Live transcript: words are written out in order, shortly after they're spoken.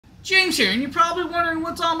James here, and you're probably wondering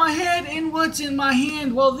what's on my head and what's in my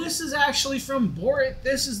hand. Well, this is actually from BORUIT.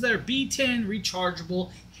 This is their B10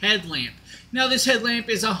 rechargeable headlamp. Now, this headlamp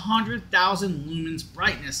is 100,000 lumens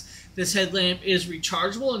brightness. This headlamp is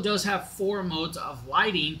rechargeable and does have 4 modes of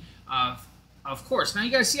lighting, of course. Now,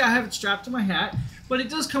 you guys see I have it strapped to my hat, but it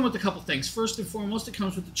does come with a couple things. First and foremost, it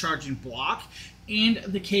comes with the charging block and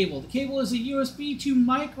the cable. The cable is a USB to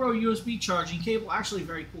micro USB charging cable. Actually,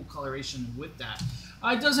 very cool coloration with that.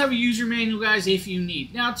 It does have a user manual, guys, if you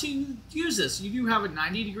need. Now, to use this, you do have a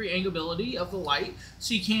 90-degree angleability of the light,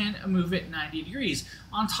 so you can move it 90 degrees.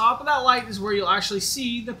 On top of that light is where you'll actually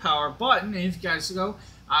see the power button. And if you guys go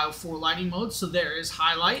for lighting modes, so there is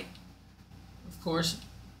highlight, of course,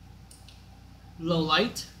 low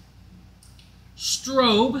light,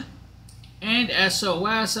 strobe, and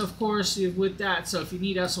SOS, of course, with that. So if you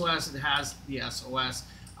need SOS, it has the SOS,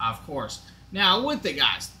 of course. Now, with it,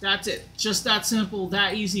 guys, that's it. Just that simple,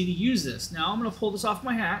 that easy to use this. Now, I'm going to pull this off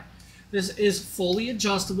my hat. This is fully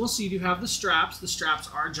adjustable, so you do have the straps. The straps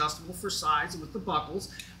are adjustable for sides with the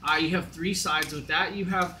buckles. You have 3 sides with that. You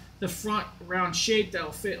have the front round shape that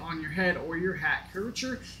will fit on your head or your hat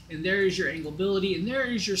curvature. And there is your angleability. And there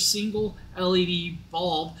is your single LED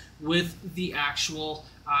bulb with the actual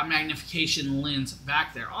magnification lens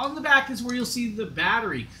back there. On the back is where you'll see the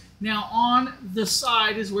battery. Now, on the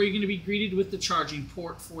side is where you're going to be greeted with the charging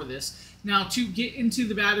port for this. Now, to get into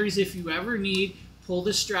the batteries, if you ever need, pull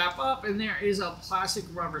this strap up, and there is a plastic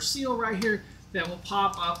rubber seal right here that will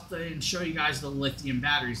pop up and show you guys the lithium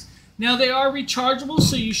batteries. Now, they are rechargeable,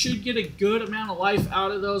 so you should get a good amount of life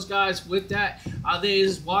out of those guys with that. There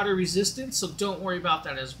is water resistant, so don't worry about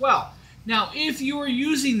that as well. Now, if you are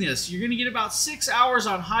using this, you're going to get about 6 hours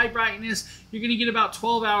on high brightness. You're going to get about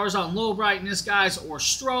 12 hours on low brightness, guys, or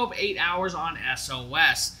strobe, 8 hours on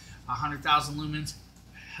SOS. 100,000 lumens,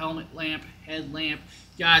 helmet lamp, headlamp.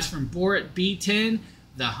 Guys, from BORUIT B10,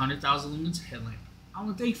 the 100,000 lumens headlamp. I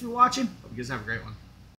want to thank you for watching. Hope you guys have a great one.